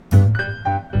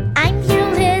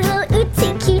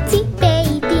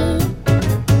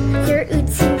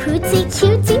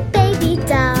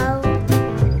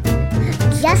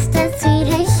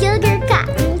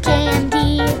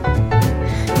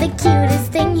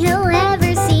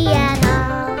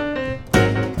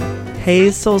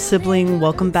Hey, soul sibling,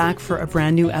 welcome back for a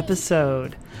brand new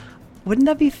episode. Wouldn't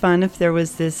that be fun if there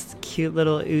was this cute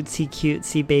little ootsy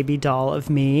cutesy baby doll of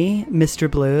me, Mr.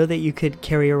 Blue, that you could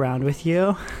carry around with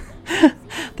you?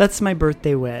 That's my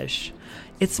birthday wish.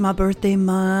 It's my birthday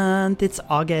month. It's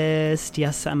August.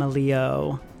 Yes, I'm a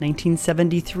Leo.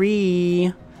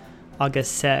 1973,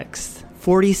 August 6th.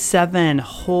 47.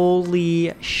 Holy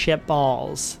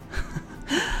shitballs.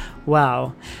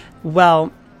 Wow.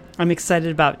 Well, I'm excited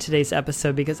about today's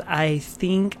episode because I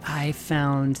think I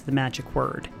found the magic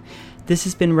word. This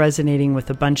has been resonating with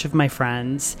a bunch of my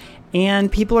friends,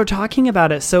 and people are talking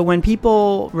about it. So when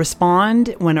people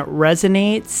respond, when it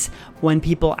resonates, when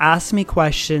people ask me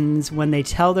questions, when they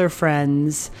tell their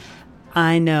friends,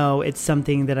 I know it's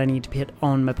something that I need to put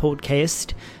on my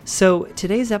podcast. So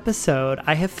today's episode,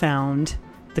 I have found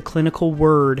the clinical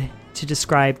word to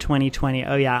describe 2020.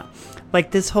 Oh yeah,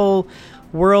 like this whole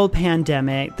world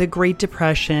pandemic, the Great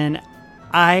Depression,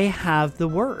 I have the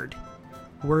word.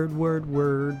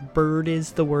 Word. Bird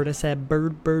is the word. I said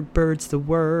bird's the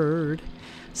word.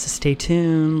 So stay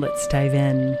tuned. Let's dive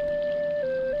in.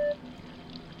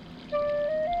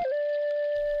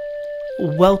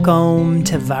 Welcome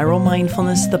to Viral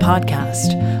Mindfulness, the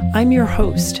podcast. I'm your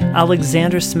host,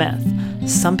 Alexander Smith.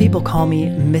 Some people call me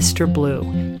Mr.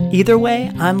 Blue. Either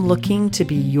way, I'm looking to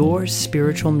be your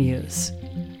spiritual muse.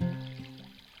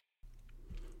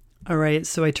 All right,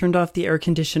 so I turned off the air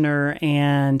conditioner,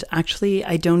 and actually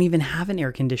I don't even have an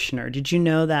air conditioner. Did you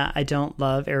know that I don't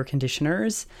love air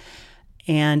conditioners?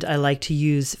 And I like to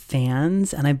use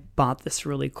fans, and I bought this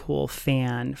really cool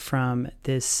fan from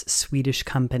this Swedish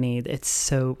company. It's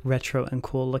so retro and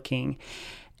cool looking.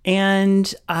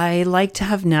 And I like to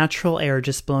have natural air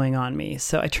just blowing on me.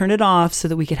 So I turned it off so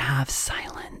that we could have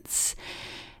silence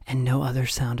and no other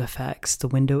sound effects. The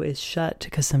window is shut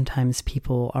because sometimes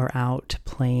people are out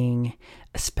playing,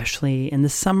 especially in the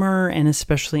summer and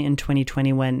especially in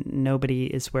 2020 when nobody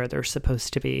is where they're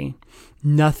supposed to be.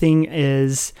 Nothing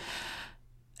is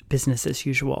business as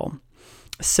usual.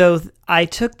 So I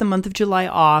took the month of July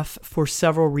off for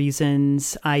several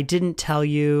reasons. I didn't tell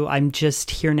you, I'm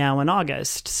just here now in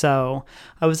August. So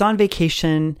I was on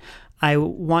vacation. I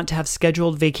want to have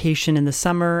scheduled vacation in the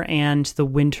summer and the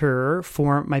winter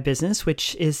for my business,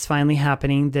 which is finally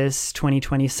happening this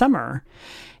 2020 summer.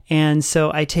 And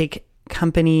so I take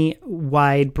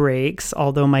company-wide breaks,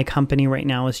 although my company right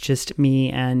now is just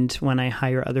me and when I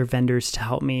hire other vendors to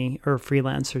help me or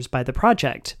freelancers by the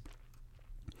project.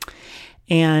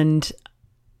 And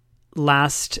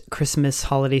last Christmas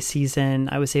holiday season,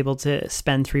 I was able to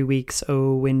spend 3 weeks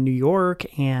in New York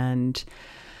and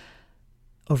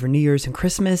over New Year's and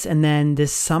Christmas. And then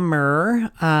this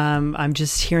summer, I'm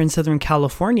just here in Southern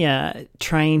California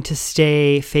trying to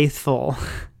stay faithful,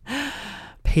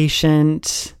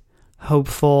 patient,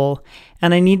 hopeful.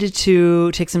 And I needed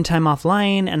to take some time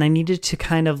offline, and I needed to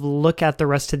kind of look at the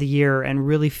rest of the year and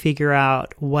really figure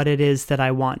out what it is that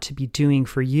I want to be doing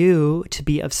for you to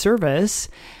be of service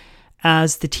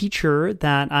as the teacher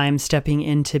that I'm stepping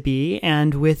in to be,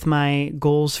 and with my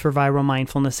goals for Viral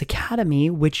Mindfulness Academy,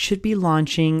 which should be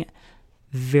launching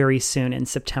very soon in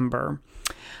September.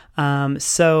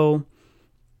 So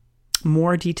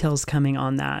more details coming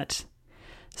on that.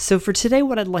 So for today,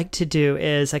 what I'd like to do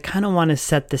is I kind of want to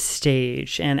set the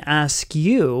stage and ask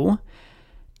you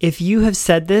if you have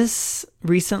said this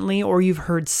recently or you've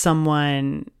heard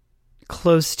someone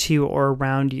close to you or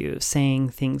around you saying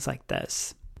things like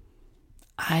this.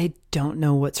 I don't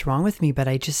know what's wrong with me, but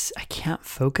I can't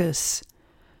focus.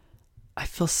 I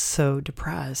feel so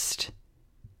depressed.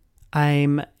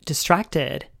 I'm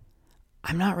distracted.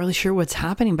 I'm not really sure what's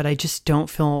happening, but I just don't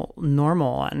feel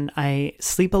normal. And I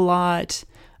sleep a lot.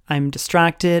 I'm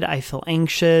distracted. I feel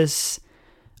anxious.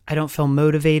 I don't feel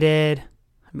motivated.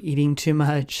 I'm eating too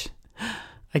much.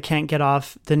 I can't get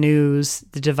off the news,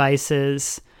 the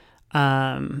devices,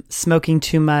 smoking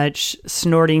too much,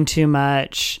 snorting too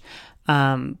much,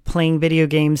 playing video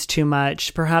games too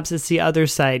much. Perhaps it's the other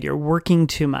side. You're working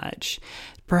too much.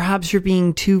 Perhaps you're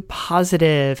being too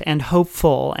positive and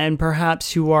hopeful, and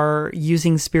perhaps you are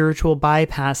using spiritual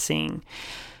bypassing.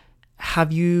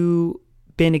 Have you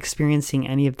been experiencing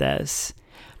any of this?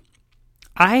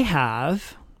 I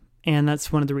have, and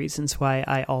that's one of the reasons why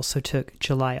I also took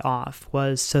July off,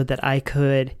 was so that I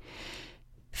could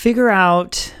figure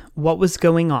out what was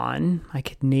going on. I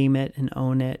could name it and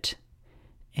own it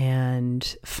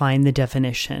and find the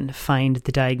definition, find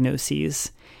the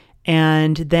diagnoses,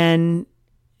 and then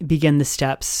begin the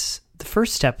steps. The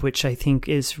first step, which I think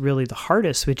is really the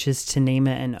hardest, which is to name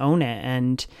it and own it.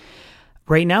 And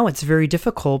right now it's very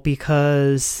difficult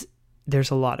because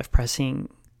there's a lot of pressing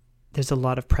there's a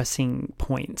lot of pressing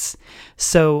points.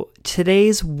 So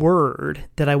today's word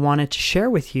that I wanted to share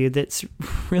with you that's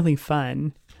really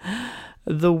fun,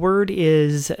 the word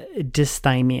is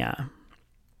dysthymia.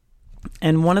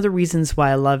 And one of the reasons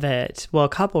why I love it, well, a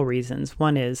couple reasons.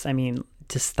 One is,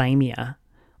 dysthymia.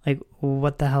 Like,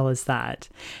 what the hell is that?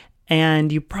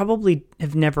 And you probably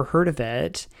have never heard of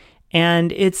it.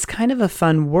 And it's kind of a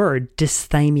fun word,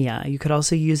 dysthymia. You could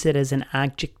also use it as an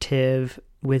adjective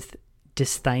with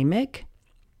dysthymic.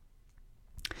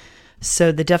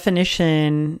 So the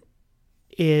definition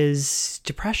is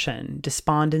depression,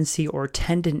 despondency, or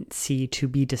tendency to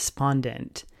be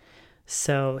despondent.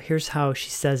 So here's how she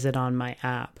says it on my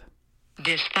app.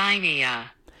 Dysthymia.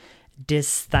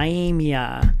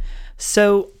 Dysthymia.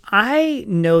 So I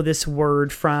know this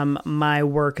word from my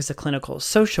work as a clinical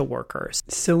social worker.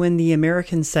 So in the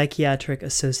American Psychiatric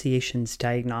Association's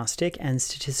Diagnostic and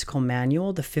Statistical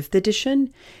Manual, the 5th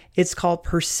edition, it's called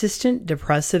Persistent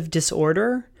Depressive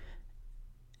Disorder,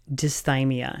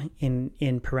 dysthymia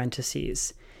in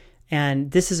parentheses.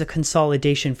 And this is a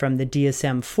consolidation from the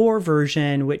DSM-4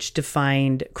 version, which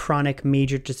defined chronic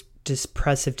major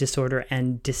depressive disorder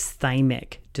and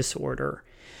dysthymic disorder.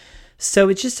 So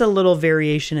it's just a little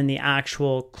variation in the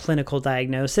actual clinical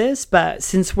diagnosis. But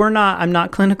since I'm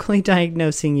not clinically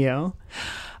diagnosing you,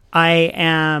 I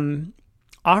am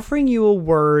offering you a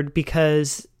word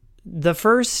because the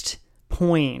first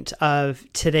point of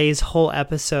today's whole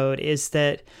episode is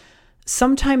that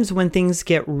sometimes when things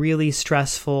get really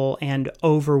stressful and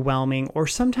overwhelming, or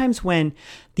sometimes when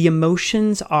the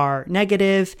emotions are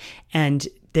negative and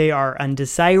they are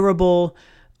undesirable,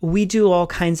 we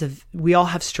all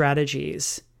have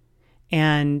strategies.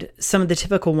 And some of the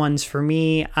typical ones for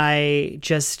me, I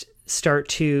just start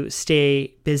to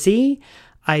stay busy.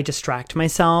 I distract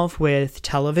myself with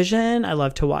television. I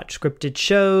love to watch scripted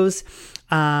shows.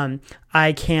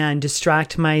 I can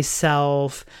distract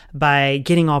myself by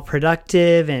getting all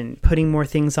productive and putting more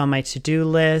things on my to-do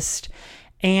list.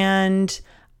 And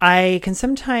I can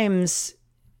sometimes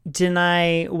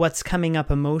deny what's coming up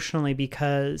emotionally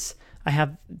because I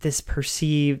have this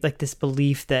this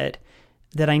belief that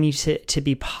I need to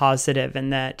be positive,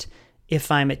 and that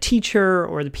if I'm a teacher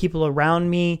or the people around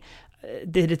me,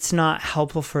 that it's not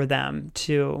helpful for them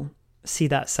to see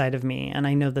that side of me. And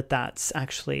I know that that's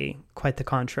actually quite the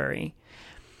contrary.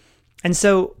 And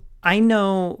so I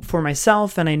know for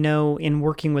myself, and I know in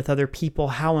working with other people,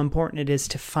 how important it is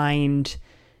to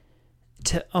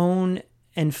own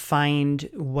and find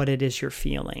what it is you're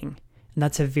feeling. And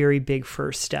that's a very big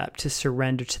first step, to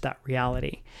surrender to that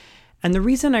reality. And the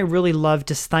reason I really love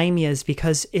dysthymia is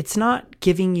because it's not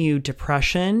giving you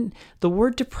depression. The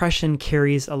word depression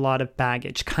carries a lot of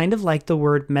baggage, kind of like the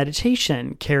word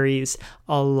meditation carries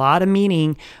a lot of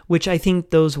meaning, which I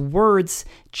think those words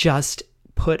just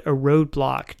put a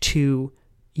roadblock to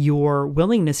your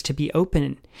willingness to be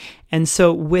open. And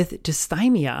so with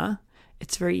dysthymia,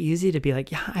 it's very easy to be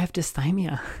like, yeah, I have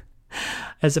dysthymia,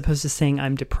 as opposed to saying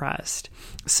I'm depressed.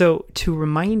 So to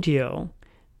remind you,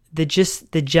 the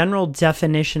general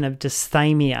definition of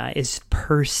dysthymia is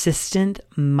persistent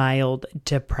mild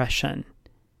depression.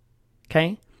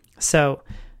 Okay? So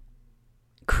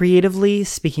creatively,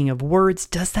 speaking of words,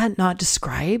 does that not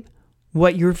describe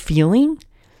what you're feeling?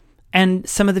 And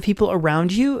some of the people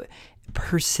around you,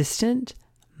 persistent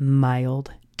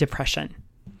mild depression.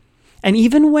 And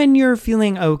even when you're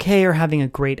feeling okay or having a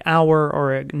great hour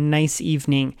or a nice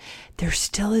evening, there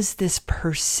still is this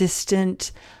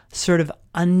persistent sort of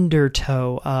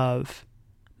undertow of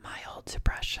mild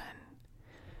depression.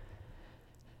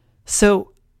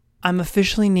 So I'm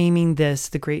officially naming this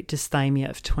the Great Dysthymia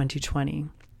of 2020.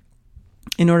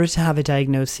 In order to have a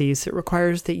diagnosis, it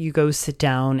requires that you go sit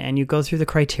down and you go through the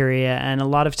criteria. And a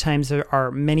lot of times there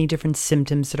are many different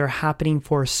symptoms that are happening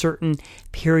for certain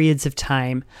periods of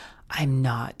time. I'm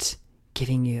not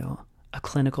giving you a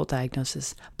clinical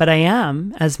diagnosis, but I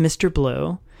am, as Mr.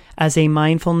 Blue, as a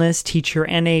mindfulness teacher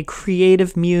and a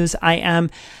creative muse, I am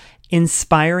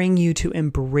inspiring you to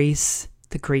embrace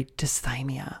the Great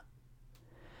Dysthymia.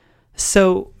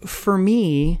 So for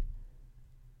me,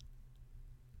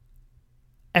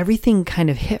 everything kind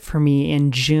of hit for me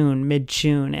in June,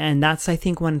 mid-June. And that's, I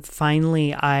think, when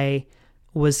finally I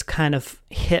was kind of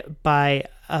hit by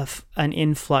an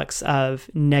influx of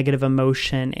negative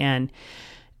emotion, and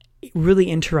it really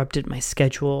interrupted my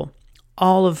schedule,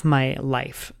 all of my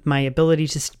life, my ability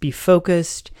to be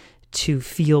focused, to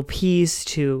feel peace,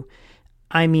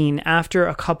 after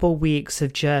a couple weeks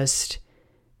of just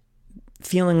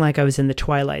feeling like I was in the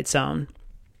twilight zone,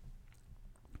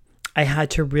 I had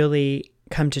to really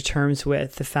come to terms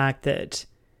with the fact that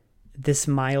this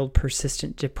mild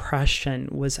persistent depression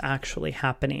was actually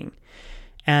happening,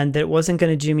 and that it wasn't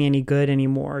going to do me any good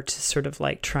anymore to sort of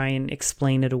like try and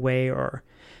explain it away or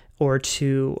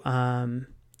to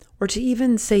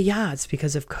even say, yeah, it's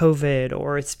because of COVID,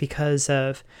 or it's because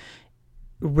of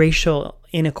racial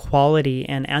inequality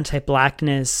and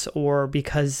anti-Blackness, or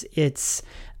because it's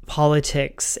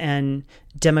politics and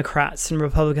Democrats and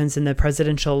Republicans in the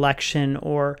presidential election,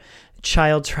 or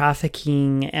child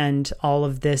trafficking and all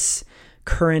of this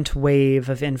current wave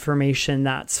of information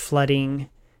that's flooding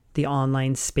the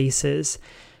online spaces.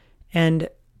 And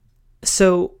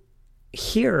so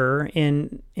here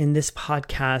in this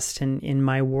podcast and in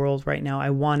my world right now, I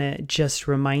want to just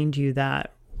remind you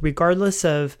that regardless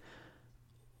of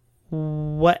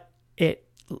what it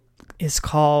is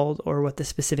called or what the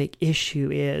specific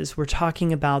issue is, we're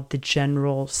talking about the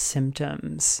general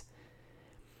symptoms.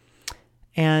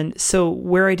 And so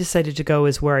where I decided to go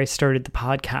is where I started the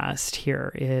podcast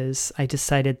here. Is I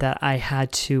decided that I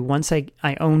had to, once I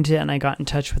owned it and I got in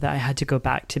touch with it, I had to go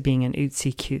back to being an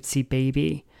oopsie cutesy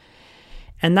baby.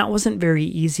 And that wasn't very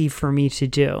easy for me to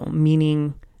do,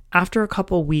 meaning after a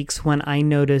couple weeks when I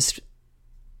noticed,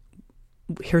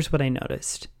 here's what I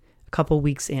noticed. A couple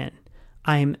weeks in,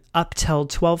 I'm up till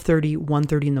 12:30,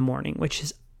 1:30 in the morning, which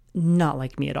is not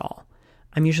like me at all.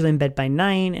 I'm usually in bed by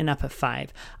 9 and up at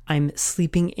 5. I'm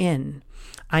sleeping in.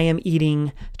 I am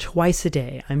eating twice a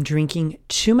day. I'm drinking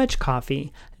too much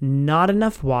coffee, not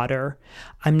enough water.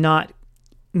 I'm not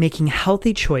making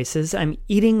healthy choices. I'm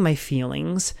eating my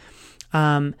feelings.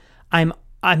 I'm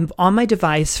on my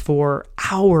device for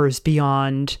hours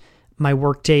beyond my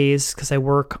work days because I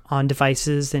work on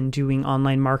devices and doing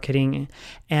online marketing.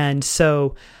 And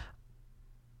so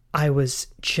I was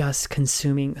just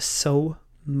consuming so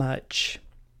much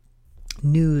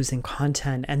news and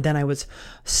content. And then I was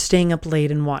staying up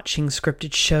late and watching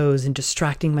scripted shows and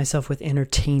distracting myself with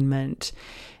entertainment.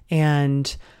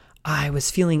 And I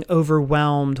was feeling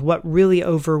overwhelmed. What really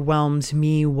overwhelmed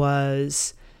me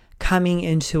was coming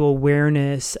into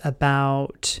awareness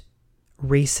about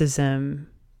racism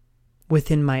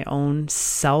within my own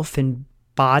self and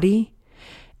body,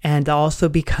 and also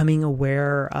becoming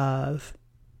aware of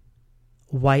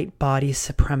white body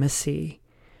supremacy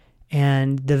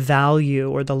and the value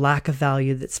or the lack of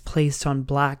value that's placed on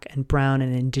Black and brown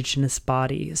and indigenous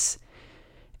bodies.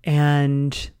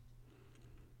 And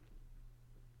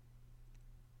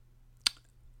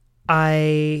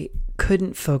I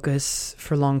couldn't focus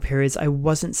for long periods. I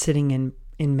wasn't sitting in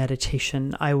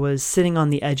meditation. I was sitting on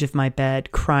the edge of my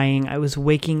bed crying. I was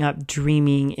waking up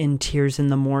dreaming in tears in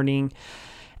the morning.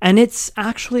 And it's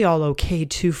actually all okay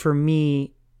too for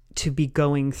me to be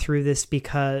going through this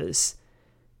because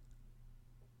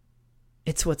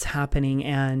it's what's happening.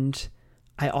 And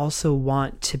I also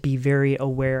want to be very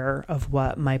aware of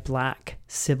what my Black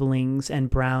siblings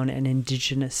and brown and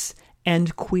indigenous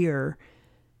and queer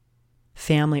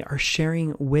family are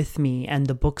sharing with me and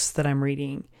the books that I'm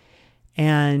reading.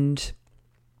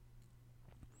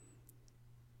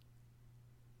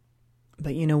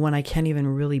 But when I can't even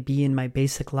really be in my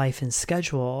basic life and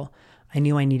schedule, I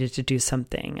knew I needed to do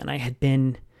something. And I had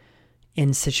been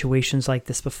in situations like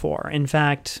this before. In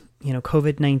fact,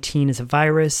 COVID-19 is a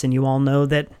virus, and you all know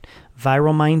that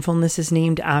viral mindfulness is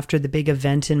named after the big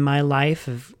event in my life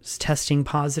of testing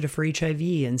positive for HIV.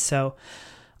 And so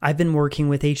I've been working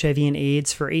with HIV and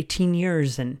AIDS for 18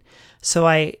 years. And so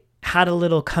I had a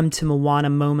little come to Moana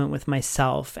moment with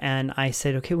myself, and I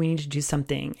said, okay, we need to do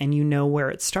something. And you know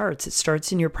where it starts. It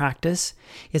starts in your practice.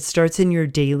 It starts in your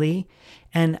daily.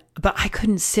 But I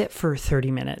couldn't sit for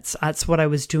 30 minutes. That's what I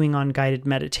was doing on guided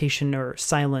meditation or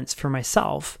silence for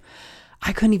myself.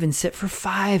 I couldn't even sit for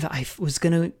 5. I was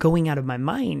going out of my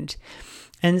mind.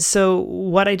 And so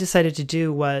what I decided to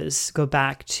do was go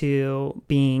back to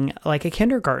being like a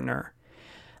kindergartner.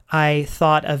 I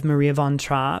thought of Maria von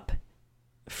Trapp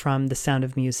from The Sound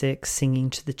of Music singing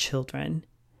to the children.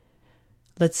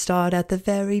 Let's start at the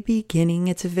very beginning.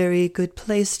 It's a very good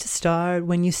place to start.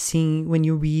 When you sing, when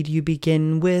you read, you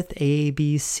begin with A,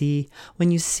 B, C.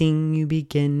 When you sing, you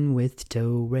begin with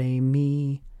Do, Re,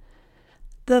 Mi.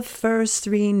 The first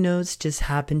 3 notes just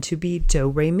happen to be Do,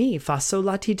 Re, Mi, Fa, Sol,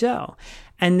 La, Ti, Do.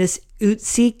 And this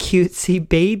ootsy cutesy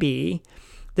baby,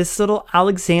 this little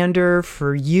Alexander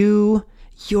for you,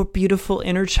 your beautiful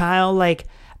inner child, like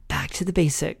back to the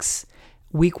basics.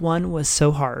 Week 1 was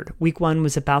so hard. Week 1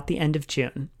 was about the end of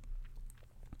June.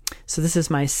 So this is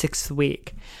my 6th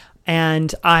week.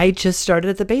 And I just started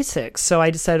at the basics. So I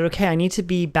decided, okay, I need to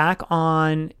be back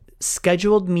on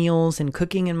scheduled meals and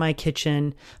cooking in my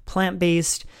kitchen,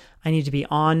 plant-based. I need to be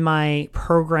on my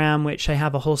program, which I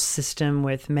have a whole system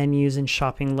with menus and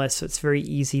shopping lists. So it's very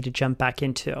easy to jump back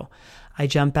into. I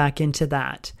jump back into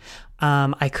that.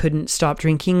 I couldn't stop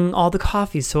drinking all the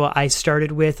coffee. So I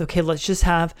started with, okay, let's just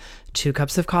have 2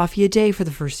 cups of coffee a day for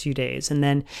the first few days. And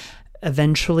then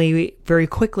eventually, very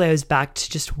quickly, I was back to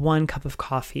just 1 cup of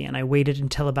coffee. And I waited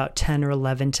until about 10 or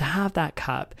 11 to have that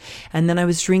cup. And then I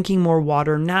was drinking more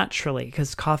water naturally,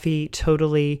 because coffee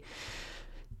totally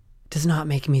does not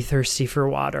make me thirsty for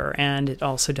water. And it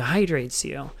also dehydrates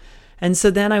you. And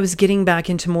so then I was getting back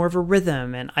into more of a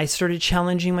rhythm, and I started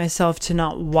challenging myself to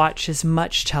not watch as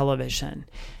much television.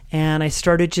 And I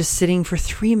started just sitting for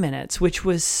 3 minutes, which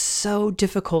was so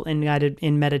difficult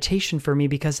in meditation for me,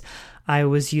 because I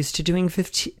was used to doing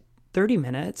 30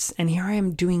 minutes, and here I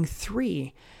am doing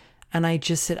 3. And I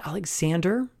just said,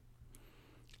 Alexander,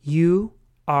 you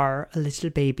are a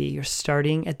little baby. You're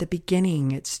starting at the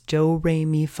beginning. It's do, re,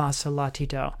 mi, fa, sol, la, ti,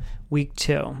 do. Week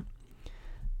 2.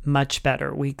 Much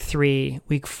better. Week 3,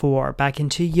 week 4, back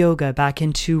into yoga, back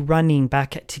into running,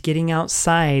 back to getting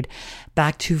outside,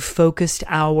 back to focused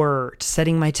hour,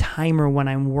 setting my timer when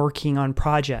I'm working on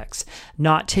projects,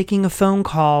 not taking a phone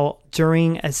call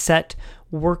during a set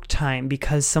work time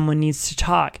because someone needs to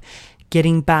talk,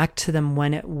 getting back to them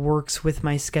when it works with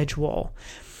my schedule.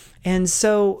 And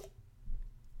so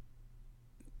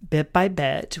bit by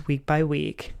bit, week by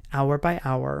week, hour by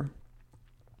hour,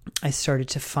 I started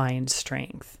to find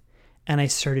strength, and I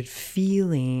started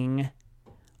feeling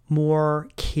more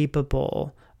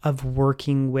capable of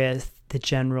working with the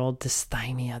general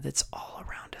dysthymia that's all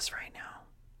around us right now.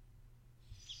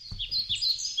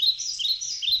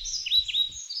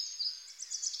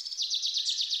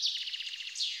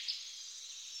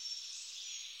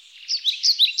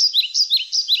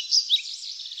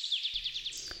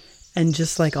 And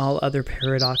just like all other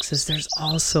paradoxes, there's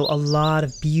also a lot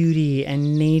of beauty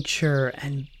and nature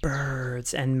and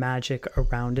birds and magic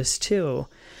around us too.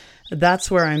 That's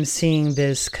where I'm seeing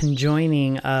this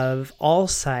conjoining of all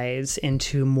sides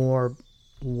into more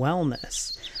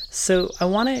wellness. So I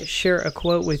want to share a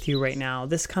quote with you right now.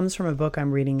 This comes from a book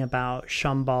I'm reading about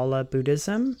Shambhala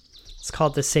Buddhism. It's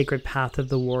called The Sacred Path of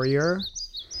the Warrior.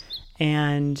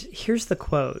 And here's the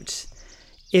quote.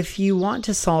 If you want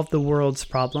to solve the world's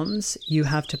problems, you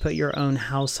have to put your own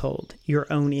household, your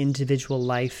own individual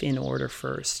life in order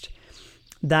first.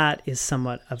 That is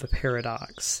somewhat of a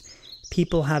paradox.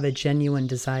 People have a genuine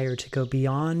desire to go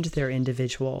beyond their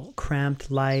individual,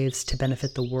 cramped lives to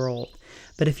benefit the world.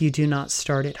 But if you do not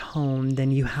start at home,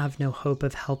 then you have no hope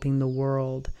of helping the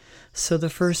world. So the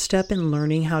first step in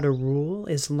learning how to rule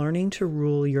is learning to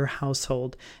rule your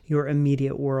household, your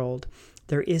immediate world.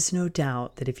 There is no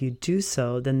doubt that if you do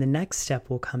so, then the next step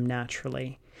will come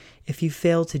naturally. If you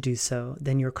fail to do so,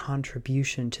 then your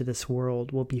contribution to this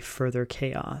world will be further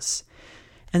chaos.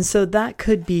 And so that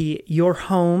could be your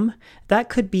home. That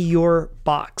could be your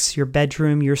box, your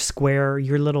bedroom, your square,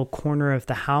 your little corner of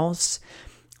the house.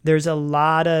 There's a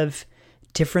lot of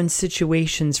different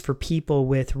situations for people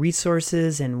with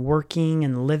resources and working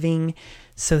and living.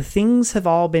 So things have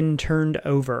all been turned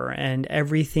over and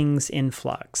everything's in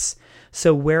flux.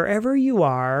 So wherever you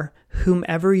are,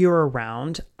 whomever you're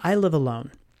around, I live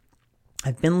alone.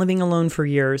 I've been living alone for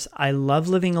years. I love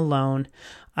living alone.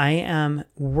 I am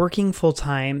working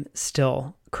full-time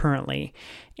still currently,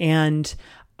 and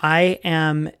I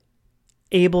am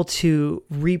able to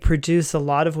reproduce a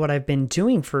lot of what I've been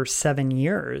doing for 7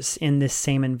 years in this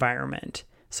same environment.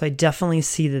 So I definitely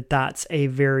see that that's a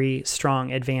very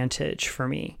strong advantage for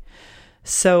me.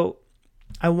 So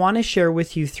I want to share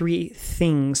with you 3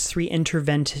 things, 3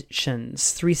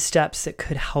 interventions, 3 steps that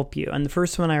could help you. And the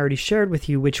first one I already shared with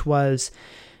you, which was,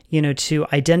 to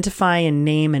identify and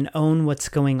name and own what's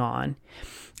going on.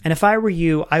 And if I were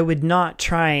you, I would not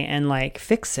try and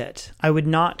fix it. I would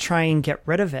not try and get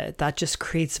rid of it. That just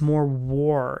creates more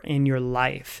war in your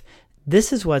life.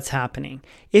 This is what's happening.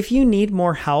 If you need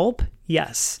more help,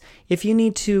 yes. If you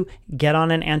need to get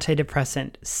on an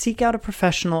antidepressant, seek out a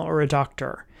professional or a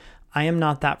doctor. I am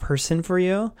not that person for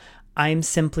you. I'm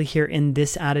simply here in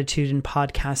this attitude and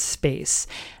podcast space.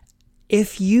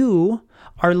 If you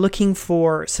are looking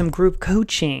for some group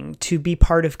coaching to be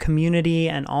part of community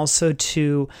and also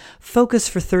to focus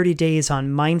for 30 days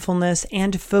on mindfulness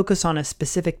and to focus on a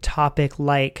specific topic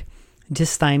like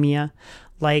dysthymia,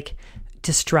 like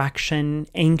distraction,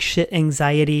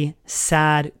 anxiety,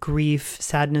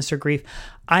 sadness or grief,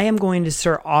 I am going to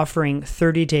start offering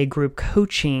 30-day group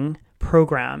coaching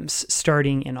programs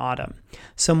starting in autumn.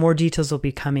 So more details will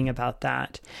be coming about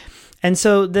that. And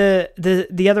so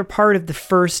the other part of the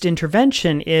first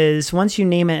intervention is once you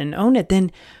name it and own it,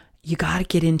 then you got to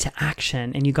get into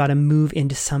action and you got to move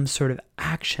into some sort of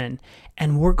action.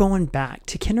 And we're going back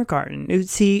to kindergarten.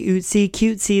 Ootsy, ootsy,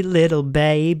 cutesy little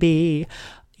baby.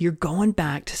 You're going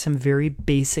back to some very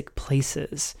basic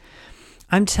places.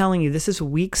 I'm telling you, this is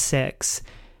week 6,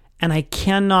 and I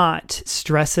cannot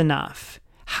stress enough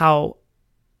how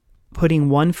putting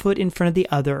one foot in front of the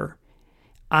other.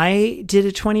 I did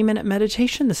a 20-minute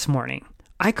meditation this morning.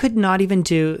 I could not even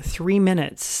do 3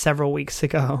 minutes several weeks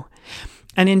ago.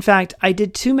 And in fact, I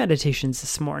did 2 meditations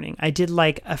this morning. I did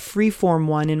like a free-form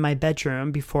one in my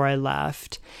bedroom before I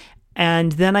left.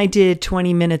 And then I did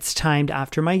 20 minutes timed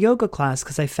after my yoga class,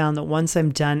 because I found that once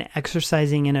I'm done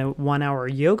exercising in a 1-hour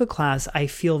yoga class, I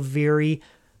feel very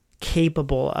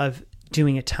capable of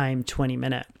doing a timed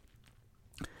 20-minute.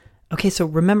 Okay, so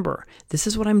remember, this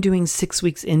is what I'm doing 6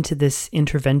 weeks into this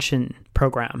intervention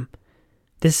program.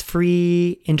 This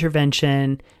free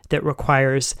intervention that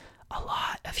requires a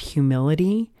lot of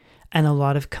humility and a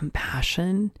lot of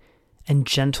compassion and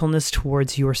gentleness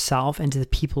towards yourself and to the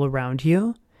people around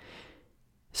you.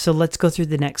 So let's go through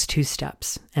the next 2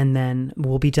 steps, and then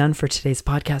we'll be done for today's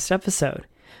podcast episode.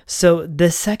 So the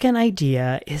second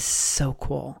idea is so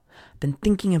cool. I've been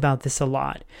thinking about this a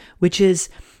lot, which is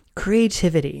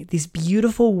creativity, these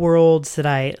beautiful worlds that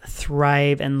I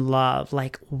thrive and love,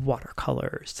 like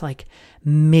watercolors, like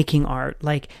making art,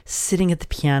 like sitting at the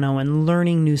piano and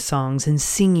learning new songs and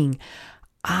singing.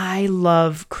 I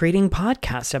love creating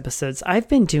podcast episodes. I've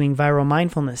been doing Viral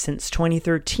Mindfulness since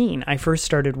 2013. I first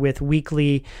started with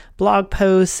weekly blog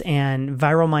posts and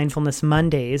Viral Mindfulness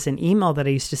Mondays, an email that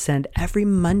I used to send every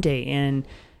Monday in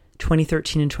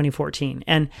 2013 and 2014.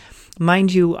 And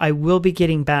mind you, I will be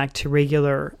getting back to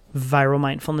regular Viral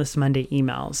Mindfulness Monday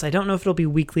emails. I don't know if it'll be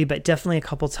weekly, but definitely a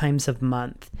couple times a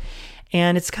month.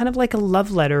 And it's kind of like a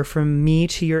love letter from me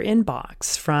to your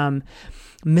inbox, from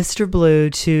Mr. Blue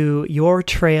to your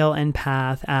trail and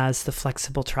path as the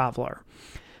flexible traveler.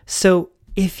 So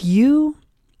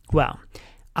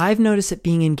I've noticed that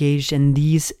being engaged in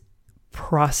these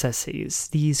processes,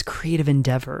 these creative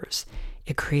endeavors,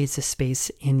 it creates a space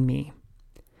in me.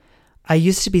 I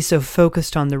used to be so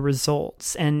focused on the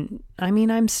results, and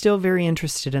I'm still very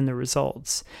interested in the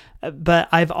results, but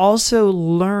I've also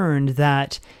learned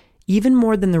that even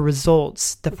more than the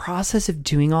results, the process of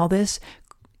doing all this,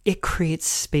 it creates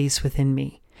space within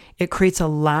me. It creates a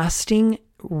lasting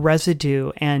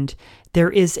residue, and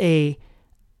it's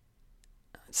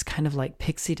kind of like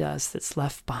pixie dust that's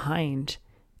left behind,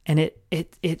 and it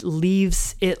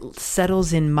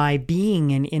settles in my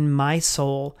being and in my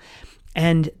soul.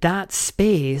 And that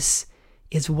space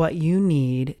is what you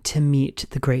need to meet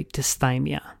the great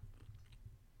dysthymia.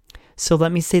 So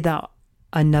let me say that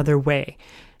another way.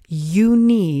 You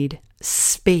need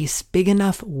space big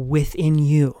enough within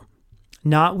you,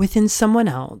 not within someone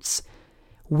else,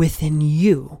 within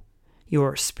you,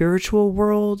 your spiritual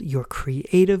world, your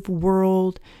creative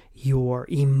world, your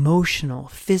emotional,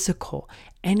 physical,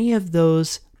 any of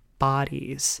those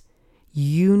bodies.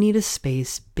 You need a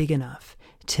space big enough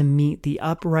to meet the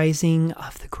uprising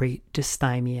of the great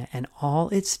dysthymia and all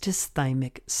its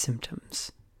dysthymic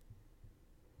symptoms.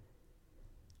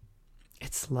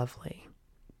 It's lovely.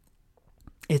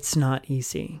 It's not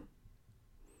easy.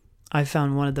 I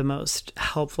found one of the most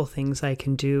helpful things I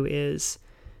can do is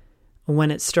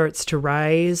when it starts to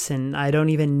rise and I don't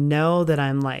even know that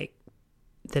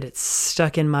that it's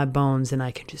stuck in my bones and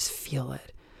I can just feel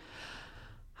it.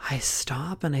 I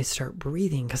stop and I start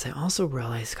breathing, because I also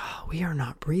realize, we are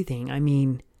not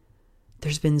breathing.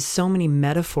 There's been so many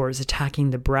metaphors attacking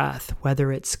the breath,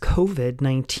 whether it's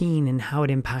COVID-19 and how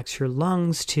it impacts your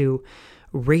lungs, to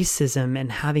racism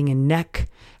and having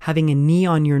a knee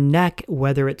on your neck,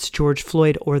 whether it's George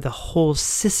Floyd or the whole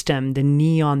system, the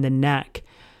knee on the neck.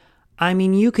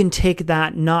 You can take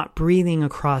that not breathing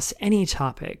across any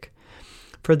topic.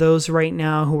 For those right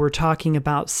now who are talking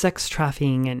about sex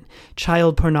trafficking and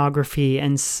child pornography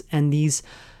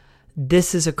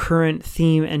this is a current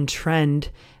theme and trend,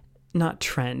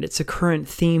 it's a current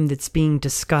theme that's being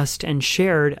discussed and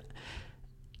shared.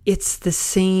 It's the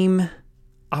same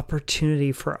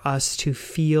opportunity for us to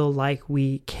feel like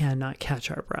we cannot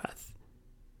catch our breath.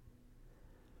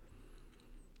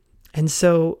 And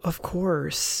so, of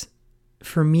course,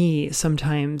 for me,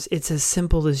 sometimes it's as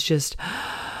simple as just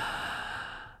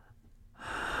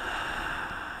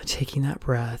taking that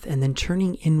breath and then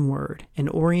turning inward and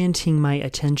orienting my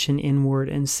attention inward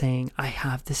and saying, I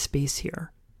have the space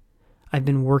here. I've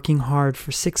been working hard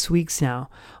for 6 weeks now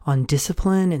on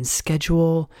discipline and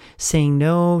schedule, saying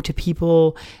no to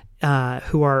people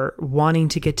who are wanting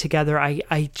to get together.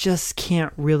 I just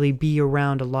can't really be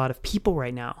around a lot of people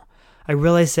right now. I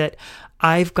realize that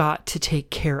I've got to take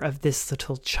care of this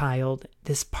little child,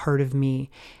 this part of me.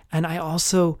 And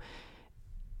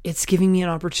it's giving me an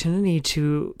opportunity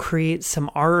to create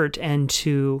some art and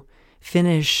to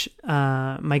finish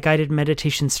my guided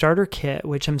meditation starter kit,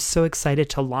 which I'm so excited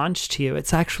to launch to you.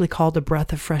 It's actually called A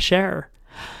Breath of Fresh Air.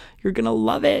 You're going to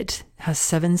love it. It has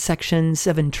 7 sections,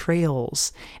 7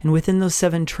 trails. And within those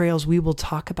 7 trails, we will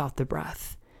talk about the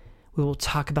breath. We will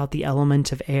talk about the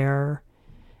element of air.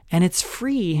 And it's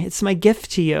free. It's my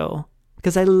gift to you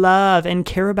because I love and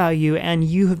care about you. And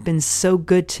you have been so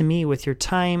good to me with your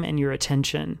time and your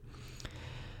attention.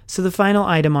 So the final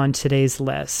item on today's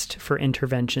list for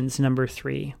interventions, number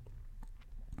 3,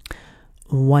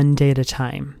 one day at a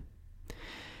time.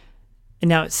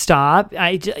 Now stop.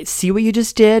 I see what you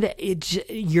just did.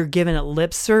 You're giving it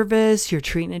lip service. You're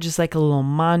treating it just like a little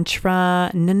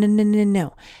mantra.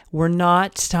 No. We're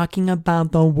not talking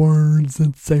about the words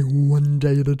that say one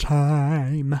day at a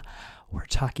time. We're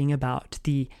talking about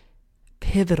the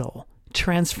pivotal,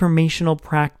 transformational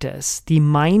practice, the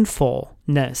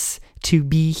mindfulness to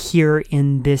be here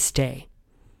in this day.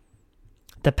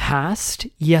 The past,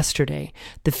 yesterday.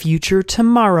 The future,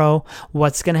 tomorrow.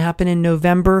 What's going to happen in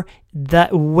November?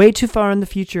 That way too far in the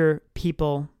future,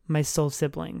 people, my soul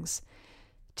siblings.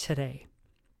 Today.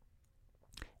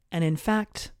 And in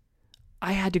fact,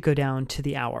 I had to go down to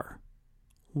the hour.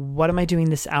 What am I doing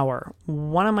this hour?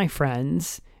 One of my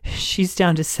friends, she's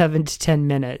down to 7 to 10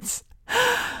 minutes.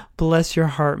 Bless your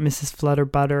heart, Mrs.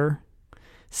 Flutterbutter.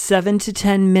 7 to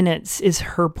 10 minutes is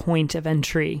her point of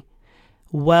entry.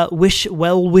 Well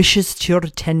wishes to your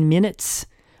 10 minutes.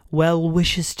 Well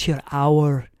wishes to your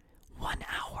hour. 1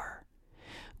 hour.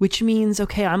 Which means,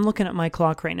 okay, I'm looking at my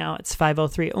clock right now. It's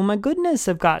 5:03. Oh my goodness,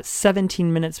 I've got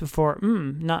 17 minutes before,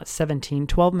 not 17,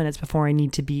 12 minutes before I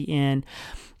need to be in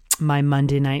my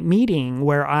Monday night meeting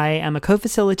where I am a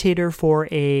co-facilitator for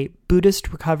a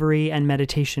Buddhist recovery and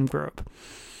meditation group.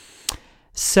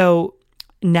 So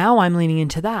now I'm leaning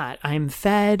into that. I'm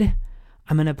fed.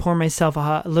 I'm going to pour myself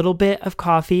a little bit of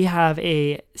coffee, have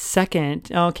a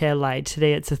second. Okay, I lied.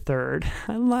 Today it's a third.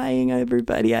 I'm lying,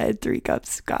 everybody. I had 3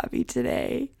 cups of coffee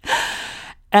today.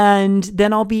 And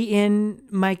then I'll be in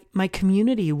my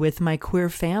community with my queer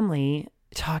family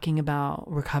talking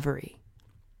about recovery.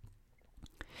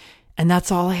 And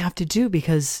that's all I have to do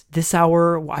because this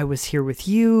hour I was here with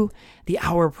you. The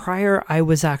hour prior, I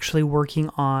was actually working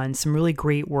on some really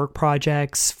great work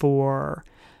projects for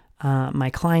my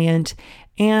client.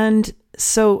 And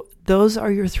so those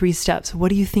are your 3 steps. What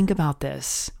do you think about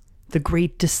this? The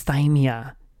great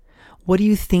dysthymia. What do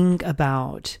you think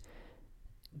about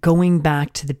going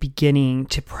back to the beginning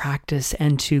to practice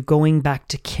and to going back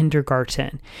to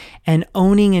kindergarten and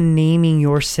owning and naming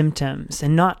your symptoms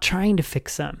and not trying to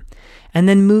fix them? And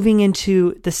then moving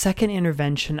into the second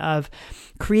intervention of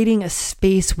creating a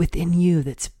space within you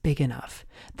that's big enough,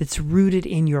 that's rooted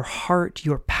in your heart,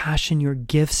 your passion, your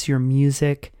gifts, your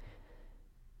music.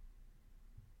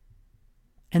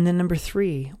 And then number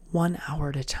 3, 1 hour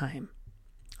at a time.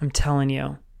 I'm telling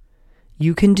you,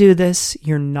 you can do this.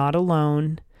 You're not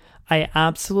alone. I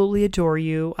absolutely adore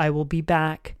you. I will be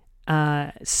back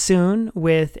soon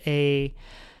with a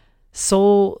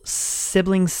Soul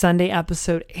Sibling Sunday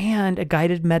episode and a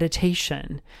guided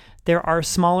meditation. There are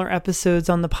smaller episodes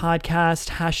on the podcast,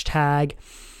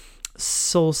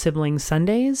 #Soul Sibling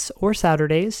Sundays or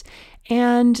Saturdays,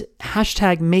 and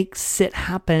 #Makes It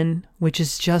Happen, which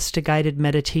is just a guided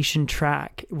meditation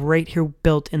track right here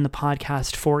built in the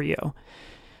podcast for you.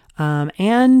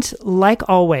 And like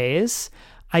always,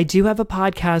 I do have a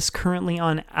podcast currently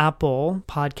on Apple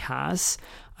Podcasts.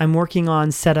 I'm working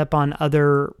on setup on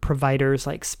other providers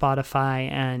like Spotify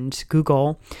and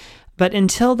Google. But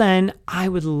until then, I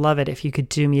would love it if you could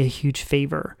do me a huge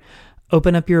favor.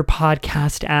 Open up your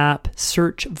podcast app,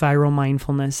 search Viral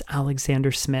Mindfulness,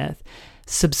 Alexander Smith.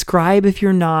 Subscribe if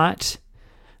you're not.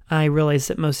 I realize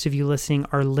that most of you listening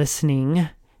are listening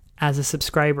as a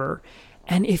subscriber.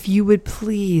 And if you would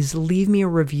please leave me a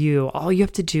review, all you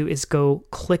have to do is go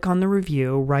click on the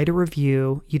review, write a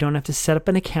review. You don't have to set up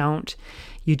an account.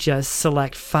 You just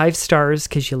select 5 stars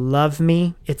because you love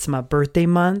me. It's my birthday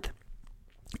month.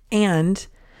 And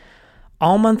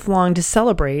all month long to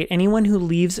celebrate, anyone who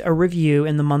leaves a review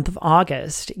in the month of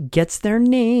August gets their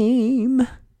name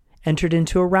entered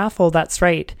into a raffle. That's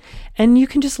right. And you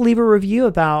can just leave a review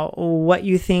about what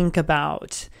you think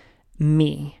about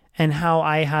me and how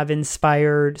I have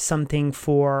inspired something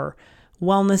for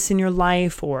wellness in your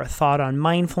life or a thought on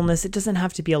mindfulness. It doesn't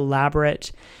have to be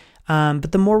elaborate.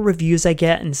 But the more reviews I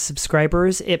get and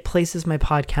subscribers, it places my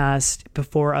podcast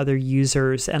before other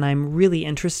users. And I'm really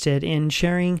interested in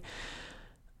sharing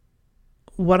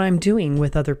what I'm doing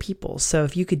with other people. So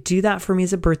if you could do that for me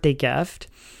as a birthday gift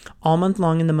all month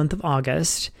long in the month of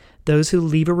August, those who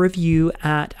leave a review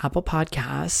at Apple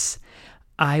Podcasts,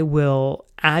 I will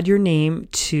add your name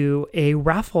to a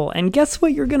raffle. And guess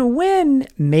what you're going to win?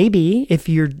 Maybe if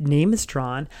your name is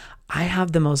drawn, I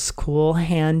have the most cool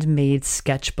handmade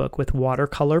sketchbook with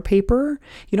watercolor paper.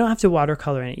 You don't have to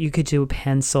watercolor in it. You could do a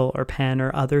pencil or pen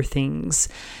or other things,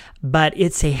 but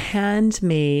it's a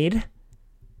handmade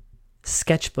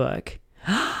sketchbook.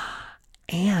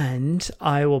 And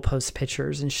I will post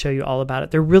pictures and show you all about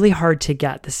it. They're really hard to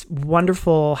get. This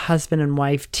wonderful husband and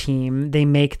wife team, they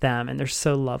make them and they're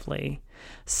so lovely.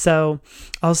 So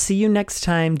I'll see you next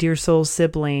time, dear soul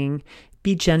sibling.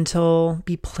 Be gentle,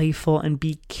 be playful, and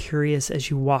be curious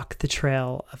as you walk the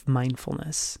trail of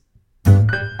mindfulness.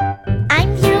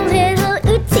 I'm your little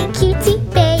ootsy cutie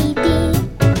baby.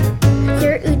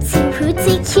 Your ootsy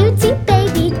pootsy cutie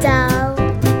baby doll.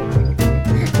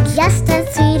 Just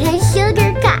as sweet as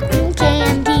sugar cotton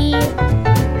candy.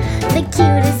 The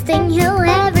cutest thing you'll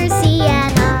ever see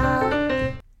at all.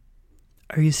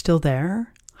 Are you still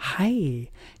there? Hi.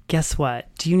 Guess what?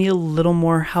 Do you need a little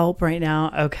more help right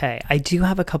now? Okay. I do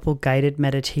have a couple guided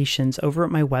meditations over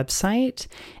at my website,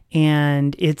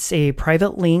 and it's a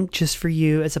private link just for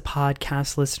you as a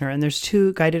podcast listener. And there's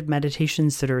 2 guided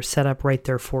meditations that are set up right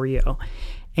there for you.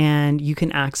 And you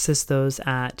can access those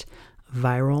at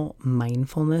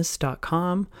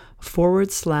viralmindfulness.com /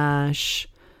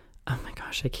 oh my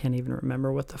gosh, I can't even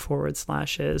remember what the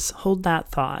 / is. Hold that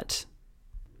thought.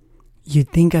 You'd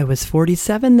think I was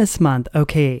 47 this month.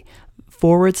 Okay,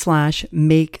 /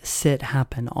 make sit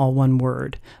happen, all one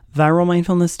word.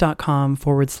 viralmindfulness.com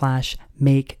 /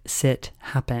 make sit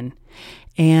happen.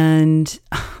 And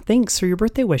thanks for your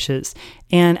birthday wishes.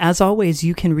 And as always,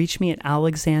 you can reach me at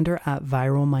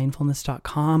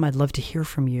alexander@viralmindfulness.com. I'd love to hear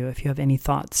from you if you have any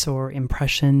thoughts or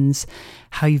impressions,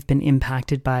 how you've been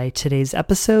impacted by today's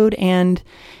episode, and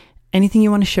anything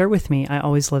you want to share with me. I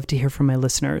always love to hear from my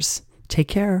listeners. Take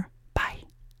care.